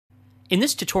In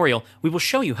this tutorial, we will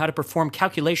show you how to perform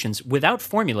calculations without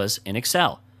formulas in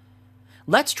Excel.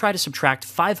 Let's try to subtract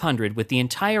 500 with the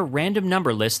entire random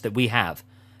number list that we have.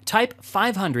 Type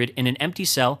 500 in an empty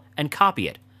cell and copy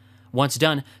it. Once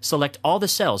done, select all the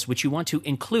cells which you want to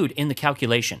include in the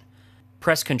calculation.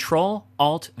 Press Ctrl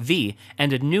Alt V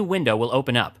and a new window will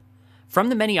open up. From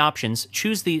the many options,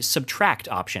 choose the Subtract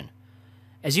option.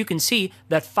 As you can see,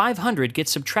 that 500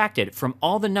 gets subtracted from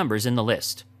all the numbers in the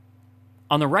list.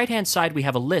 On the right-hand side, we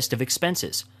have a list of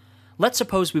expenses. Let's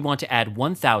suppose we want to add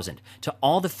 1,000 to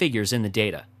all the figures in the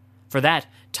data. For that,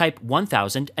 type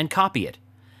 1,000 and copy it.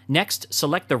 Next,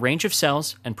 select the range of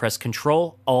cells and press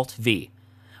Ctrl Alt V.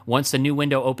 Once the new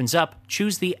window opens up,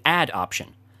 choose the Add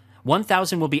option.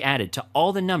 1,000 will be added to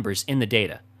all the numbers in the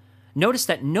data. Notice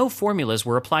that no formulas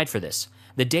were applied for this.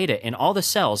 The data in all the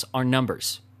cells are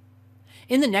numbers.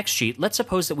 In the next sheet, let's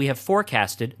suppose that we have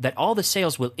forecasted that all the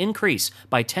sales will increase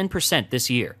by 10% this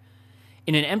year.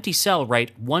 In an empty cell,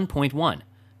 write 1.1,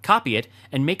 copy it,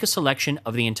 and make a selection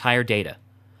of the entire data.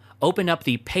 Open up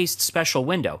the Paste Special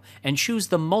window and choose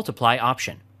the Multiply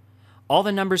option. All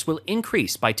the numbers will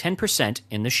increase by 10%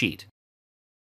 in the sheet.